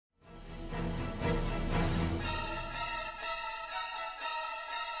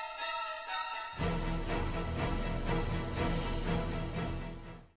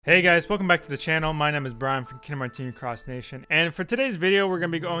Hey guys, welcome back to the channel. My name is Brian from Kingdom Hearts Cross Nation, and for today's video we're going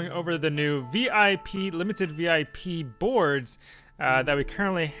to be going over the new limited VIP boards that we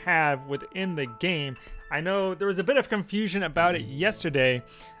currently have within the game. I know there was a bit of confusion about it yesterday,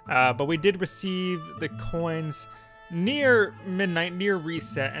 but we did receive the coins near midnight, near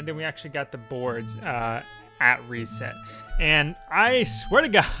reset, and then we actually got the boards at reset. And I swear to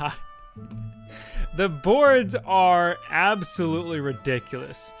God, the boards are absolutely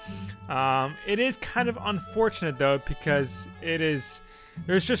ridiculous. It is kind of unfortunate though, because there's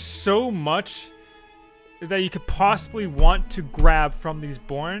just so much that you could possibly want to grab from these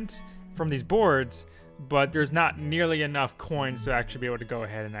boards, but there's not nearly enough coins to actually be able to go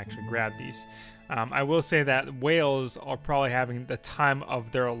ahead and actually grab these. I will say that whales are probably having the time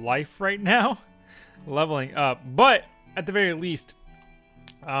of their life right now, leveling up, but at the very least,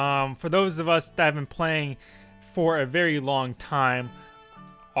 for those of us that have been playing for a very long time,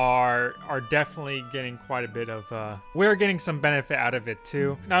 are definitely getting quite a bit of we're getting some benefit out of it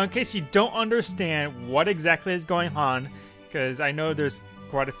too. Now, in case you don't understand what exactly is going on, because I know there's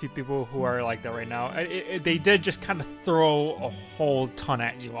quite a few people who are like that right now, they did just kind of throw a whole ton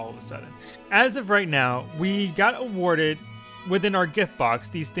at you all of a sudden. As of right now, we got awarded within our gift box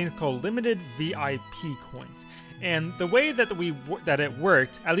these things called limited VIP coins. And the way that it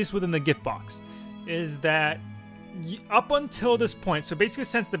worked, at least within the gift box, is that up until this point, so basically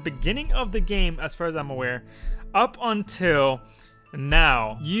since the beginning of the game, as far as I'm aware, up until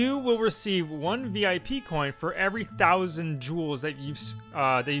now, you will receive 1 VIP coin for every 1,000 jewels that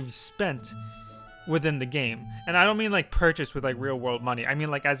you've spent within the game. And I don't mean like purchase with like real world money. I mean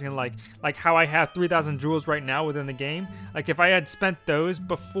like as in like how I have 3,000 jewels right now within the game. Like if I had spent those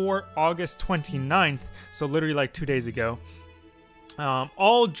before August 29th, so literally like 2 days ago,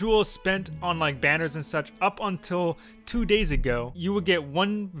 all jewels spent on like banners and such up until 2 days ago, you would get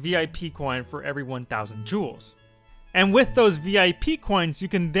 1 VIP coin for every 1,000 jewels. And with those VIP coins, you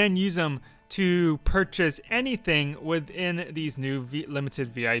can then use them to purchase anything within these new limited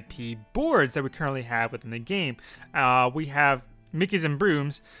VIP boards that we currently have within the game. We have Mickeys and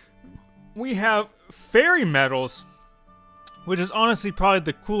Brooms. We have fairy medals, which is honestly probably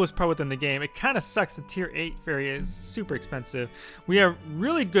the coolest part within the game. It kind of sucks the tier 8 fairy is super expensive. We have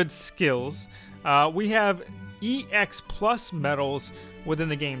really good skills. We have EX plus medals within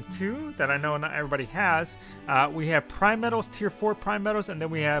the game too, that I know not everybody has. We have prime medals, tier 4 prime medals, and then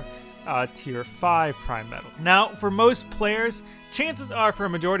we have tier 5 prime medal. Now, for most players, chances are for a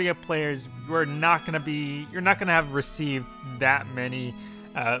majority of players, you're not gonna have received that many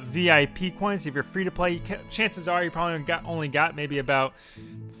VIP coins. If you're free to play, chances are you probably only got maybe about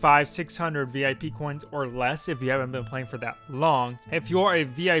 500-600 VIP coins or less if you haven't been playing for that long. If you're a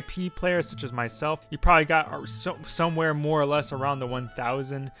VIP player such as myself, you probably got somewhere more or less around the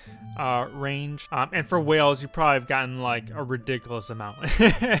 1,000 range. And for whales, you probably have gotten like a ridiculous amount.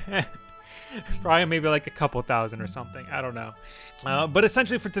 Probably maybe like a couple thousand or something. I don't know. But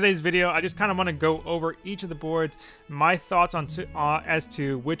essentially for today's video, I just kind of want to go over each of the boards, my thoughts on as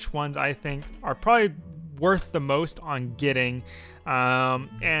to which ones I think are probably worth the most on getting.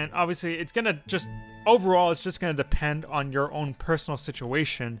 And obviously it's gonna overall it's just gonna depend on your own personal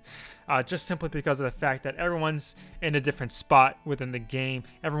situation, just simply because of the fact that everyone's in a different spot within the game.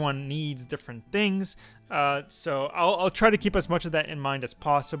 Everyone needs different things, so I'll try to keep as much of that in mind as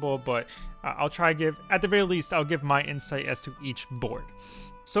possible, but I'll try to give, at the very least, I'll give my insight as to each board.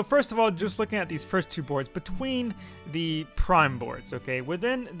 So first of all, just looking at these first two boards, between the prime boards, okay,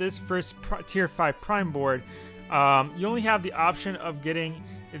 within this first tier 5 prime board, you only have the option of getting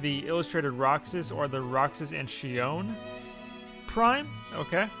the illustrated Roxas or the Roxas and Xion prime,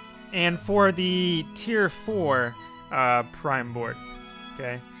 okay? And for the tier 4 prime board,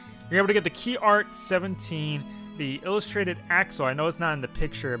 okay, you're able to get the Key Art 17, the illustrated Axel. I know it's not in the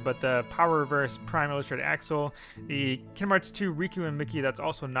picture, but the Power Reverse prime illustrated Axel, the Kingdom Hearts 2 Riku and Mickey, that's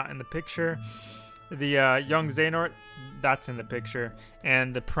also not in the picture, the Young Xehanort, that's in the picture,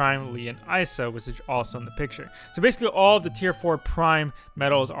 and the Prime Lee and Isa, which is also in the picture. So basically all of the tier 4 prime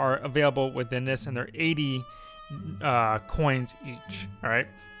medals are available within this, and they're 80 coins each. All right.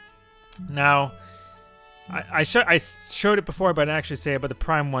 Now, I showed it before, but I didn't actually say it, but the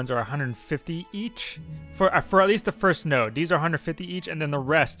prime ones are 150 each for at least the first node. These are 150 each, and then the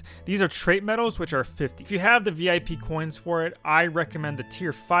rest, these are trait medals, which are 50. If you have the VIP coins for it, I recommend the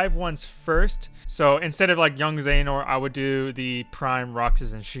tier 5 ones first. So instead of like Young Xehanort, I would do the prime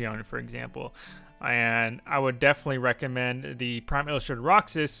Roxas and Xion, for example. And I would definitely recommend the prime illustrated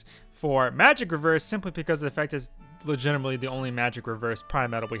Roxas for Magic Reverse, simply because of the fact is legitimately the only Magic Reverse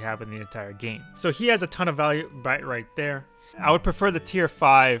prime medal we have in the entire game. So he has a ton of value right there. I would prefer the tier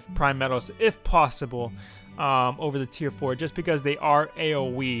 5 prime metals if possible over the tier 4, just because they are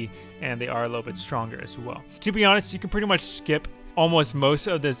AoE and they are a little bit stronger as well. To be honest, you can pretty much skip almost most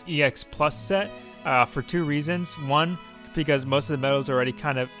of this EX Plus set for 2 reasons. One, because most of the medals are already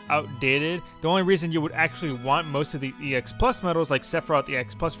kind of outdated. The only reason you would actually want most of these EX Plus medals, like Sephiroth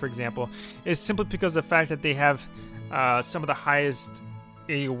EX Plus for example, is simply because of the fact that they have some of the highest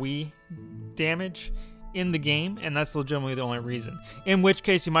AoE damage in the game, and that's legitimately the only reason. In which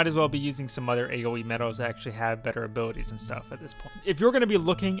case, you might as well be using some other AoE medals that actually have better abilities and stuff at this point. If you're going to be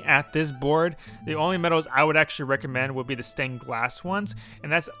looking at this board, the only medals I would actually recommend would be the stained glass ones,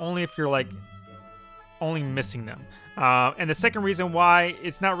 and that's only if you're like only missing them. And the second reason why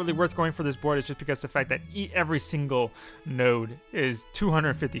it's not really worth going for this board is just because of the fact that every single node is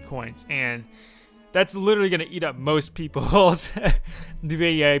 250 coins, and that's literally going to eat up most people's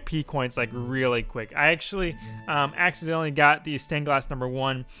VIP coins like really quick. I actually accidentally got the stained glass number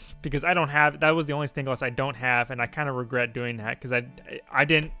 1 because I don't have, that was the only stained glass I don't have, and I kind of regret doing that because I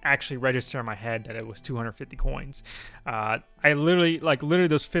didn't actually register in my head that it was 250 coins. I literally,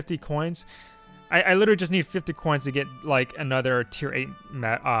 those 50 coins, I literally just need 50 coins to get like another tier 8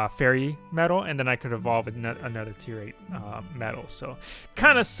 fairy medal, and then I could evolve another tier 8 medal. So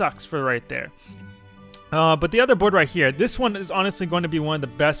kind of sucks for right there. But the other board right here, this one is honestly going to be one of the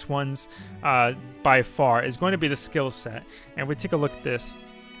best ones by far. Is going to be the skill set. And if we take a look at this,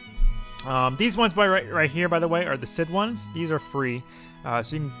 these ones right here, by the way, are the Sid ones. These are free,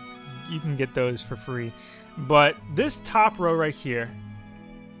 so you can get those for free. But this top row right here,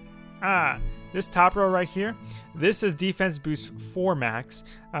 this is defense boost 4 max.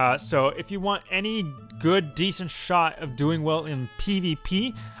 So if you want any good, decent shot of doing well in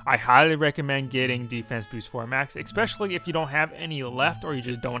PvP, I highly recommend getting defense boost 4 max, especially if you don't have any left or you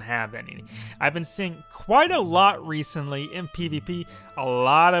just don't have any. I've been seeing quite a lot recently in PvP, a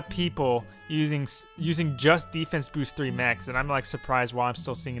lot of people using just defense boost 3 max, and I'm like surprised why I'm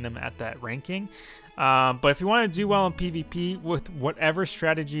still seeing them at that ranking. But if you want to do well in PvP with whatever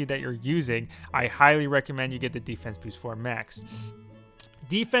strategy that you're using, I highly recommend you get the defense boost 4 max.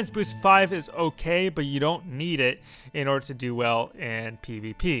 Defense boost 5 is okay, but you don't need it in order to do well in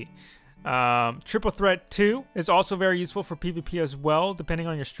PvP. Triple Threat 2 is also very useful for PvP as well, depending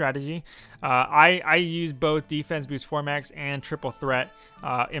on your strategy. I use both Defense Boost 4 Max and Triple Threat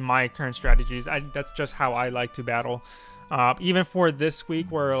in my current strategies. That's just how I like to battle. Even for this week,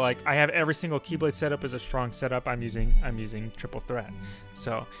 where like I have every single Keyblade setup as a strong setup, I'm using Triple Threat.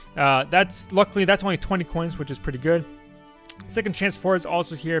 So luckily that's only 20 coins, which is pretty good. Second Chance 4 is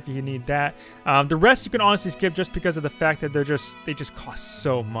also here if you need that. The rest you can honestly skip just because of the fact that they just cost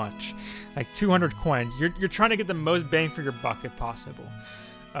so much, like 200 coins. You're trying to get the most bang for your buck if possible.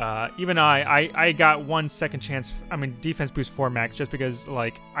 Even I got one second chance. I mean defense boost 4 max just because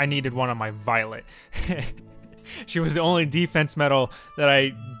like I needed one on my Violet. She was the only defense medal that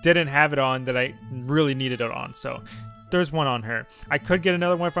I didn't have it on that I really needed it on. So there's one on her. I could get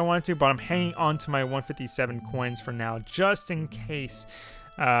another one if I wanted to, but I'm hanging on to my 157 coins for now, just in case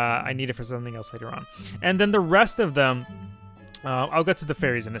I need it for something else later on. And then the rest of them, I'll get to the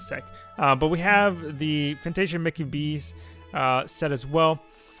fairies in a sec. But we have the Fantasia Mickey B's set as well.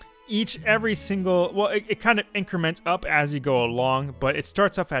 Every single, well, it kind of increments up as you go along, but it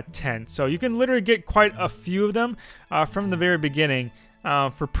starts off at 10. So you can literally get quite a few of them from the very beginning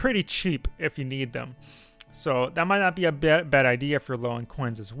for pretty cheap if you need them. So that might not be a bad idea if you're low on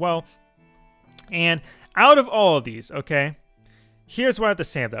coins as well. And out of all of these, okay, here's what I have to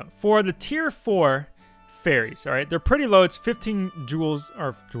say though. For the tier 4 fairies, all right, they're pretty low. It's 15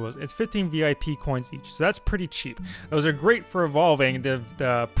 it's 15 VIP coins each, so that's pretty cheap. Those are great for evolving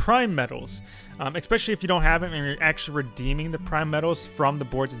the prime medals, especially if you don't have them and you're actually redeeming the prime medals from the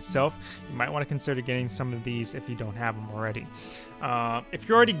boards itself. You might want to consider getting some of these if you don't have them already. If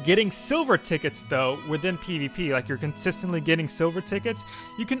you're already getting silver tickets though within PvP, like you're consistently getting silver tickets,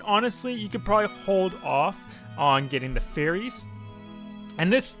 you could probably hold off on getting the fairies.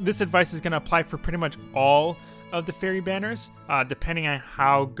 And this advice is going to apply for pretty much all of the fairy banners, depending on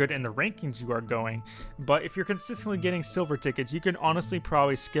how good in the rankings you are going. But if you're consistently getting silver tickets, you can honestly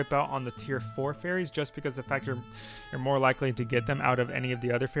probably skip out on the tier 4 fairies just because the fact you're more likely to get them out of any of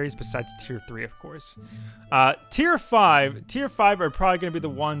the other fairies besides tier 3, of course. Tier 5 are probably going to be the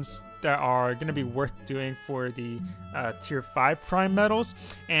ones that are going to be worth doing for the tier 5 prime medals.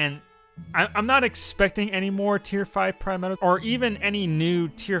 And I'm not expecting any more tier 5 prime medals or even any new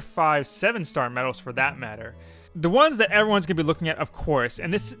tier 5 7-star medals for that matter. The ones that everyone's gonna be looking at, of course,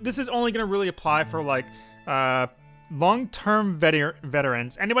 and this is only gonna really apply for like long-term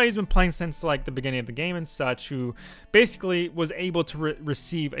veterans, anybody who's been playing since like the beginning of the game and such, who basically was able to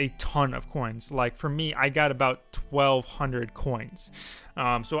receive a ton of coins. Like for me, I got about 1,200 coins.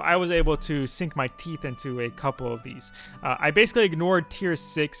 So I was able to sink my teeth into a couple of these. I basically ignored tier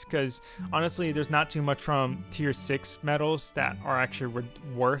 6 because honestly, there's not too much from tier 6 medals that are actually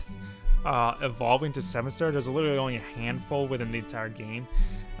worth evolving to 7-star. There's literally only a handful within the entire game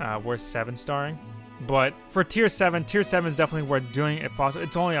worth 7-starring. But for tier 7 is definitely worth doing if possible.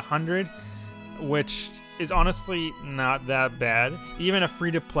 It's only 100, which is honestly not that bad. Even a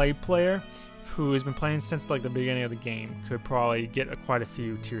free-to-play player who has been playing since like the beginning of the game could probably get quite a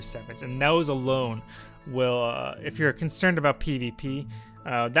few tier 7s, and those alone will, if you're concerned about PvP,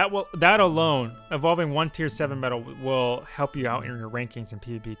 that alone, evolving one tier 7 medal will help you out in your rankings in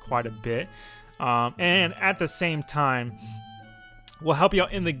PvP quite a bit, and at the same time will help you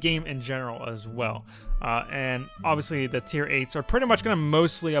out in the game in general as well. And obviously the tier 8s are pretty much going to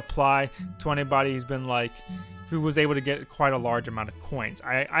mostly apply to anybody who's been like, who was able to get quite a large amount of coins.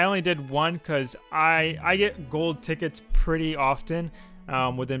 I only did one because I get gold tickets pretty often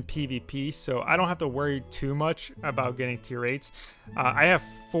within PvP, so I don't have to worry too much about getting tier 8s. I have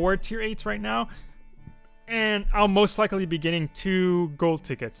 4 tier 8s right now, and I'll most likely be getting 2 gold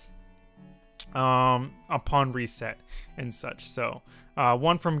tickets upon reset and such. So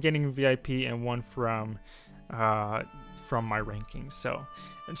one from getting VIP and one from my rankings. So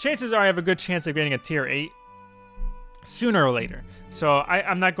chances are I have a good chance of getting a tier 8 sooner or later. So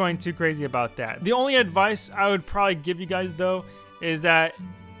I'm not going too crazy about that. The only advice I would probably give you guys though is that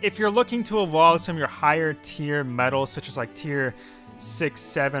if you're looking to evolve some of your higher tier medals, such as like tier 6,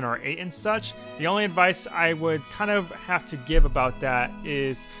 7, or 8 and such, the only advice I would kind of have to give about that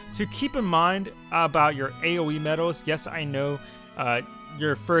is to keep in mind about your AoE medals. Yes, I know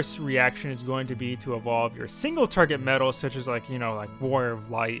your first reaction is going to be to evolve your single target medals, such as like, you know, like Warrior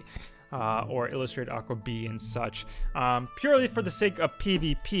of Light, or Illustrated Aqua B and such, purely for the sake of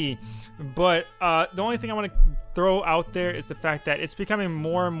PvP. But the only thing I want to throw out there is the fact that it's becoming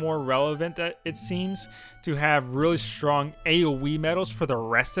more and more relevant, that it seems, to have really strong AoE medals for the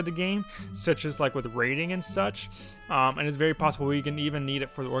rest of the game, such as like with raiding and such. And it's very possible we can even need it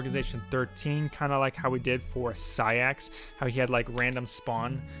for the Organization 13, kind of like how we did for Syax, how he had like random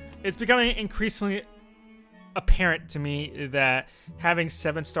spawn. It's becoming increasingly apparent to me that having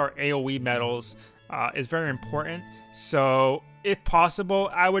 7-star AoE medals is very important. So if possible,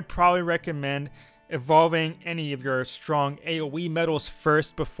 I would probably recommend evolving any of your strong AoE medals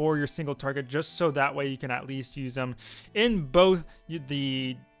first before your single target, just so that way you can at least use them in both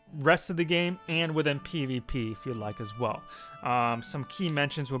the rest of the game and within PvP if you'd like as well. Some key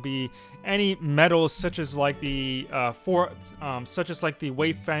mentions will be any medals such as like the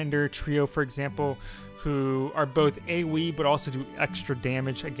Wayfinder trio, for example, who are both AoE but also do extra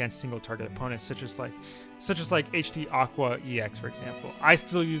damage against single target opponents, such as like HD Aqua EX, for example. I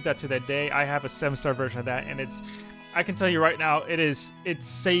still use that to that day. I have a 7-star version of that, and I can tell you right now, it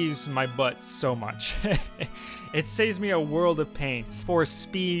saves my butt so much. It saves me a world of pain. For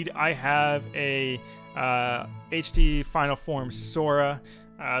speed, I have a HD Final Form Sora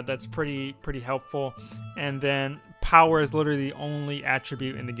that's pretty helpful, and then power is literally the only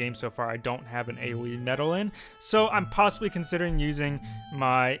attribute in the game so far I don't have an AoE medal in, so I'm possibly considering using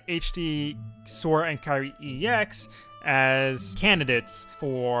my HD Sora and Kairi EX as candidates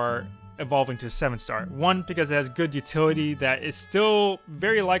for evolving to 7-star. One, because it has good utility that is still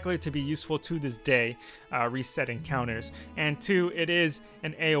very likely to be useful to this day, resetting counters, and 2, it is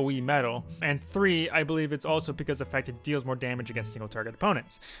an AoE medal, and 3, I believe it's also because of the fact it deals more damage against single target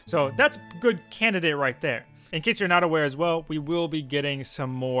opponents. So that's a good candidate right there. In case you're not aware as well, we will be getting some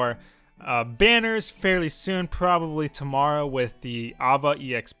more banners fairly soon, probably tomorrow with the Ava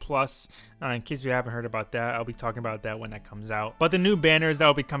EX Plus. In case you haven't heard about that, I'll be talking about that when that comes out. But the new banners that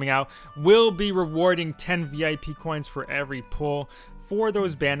will be coming out will be rewarding 10 VIP coins for every pull for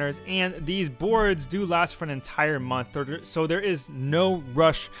those banners, and these boards do last for an entire month, so there is no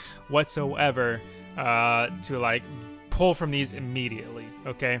rush whatsoever to like pull from these immediately.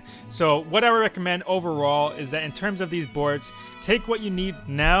 Okay, so what I would recommend overall is that in terms of these boards, take what you need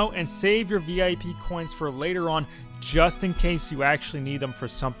now and save your VIP coins for later on, just in case you actually need them for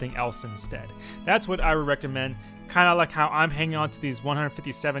something else instead. That's what I would recommend, kind of like how I'm hanging on to these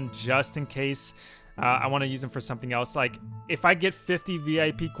 157 just in case. I want to use them for something else. Like if I get 50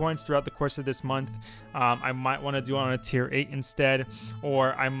 VIP coins throughout the course of this month, I might want to do it on a tier 8 instead,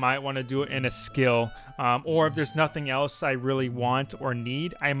 or I might want to do it in a skill, or if there's nothing else I really want or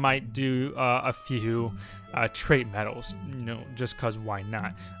need, I might do a few trait medals, you know, just cause why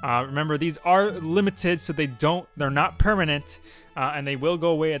not. Remember, these are limited, so they're not permanent, and they will go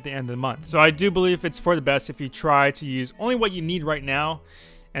away at the end of the month. So I do believe it's for the best if you try to use only what you need right now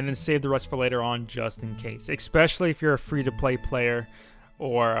and then save the rest for later on, just in case, especially if you're a free-to-play player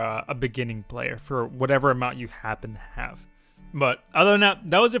or a beginning player for whatever amount you happen to have. But other than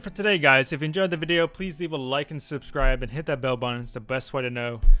that was it for today, guys. If you enjoyed the video, please leave a like and subscribe and hit that bell button. It's the best way to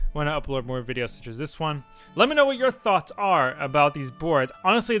know when I upload more videos such as this one. Let me know what your thoughts are about these boards.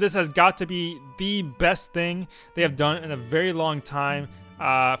 Honestly, this has got to be the best thing they have done in a very long time.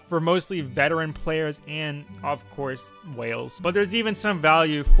 For mostly veteran players and, of course, whales. But there's even some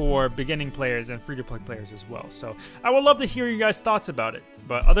value for beginning players and free-to-play players as well. So I would love to hear you guys' thoughts about it.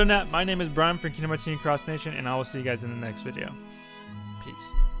 But other than that, my name is Brian from Kingdom Hearts Cross Nation, and I will see you guys in the next video.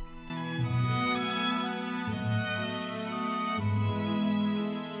 Peace.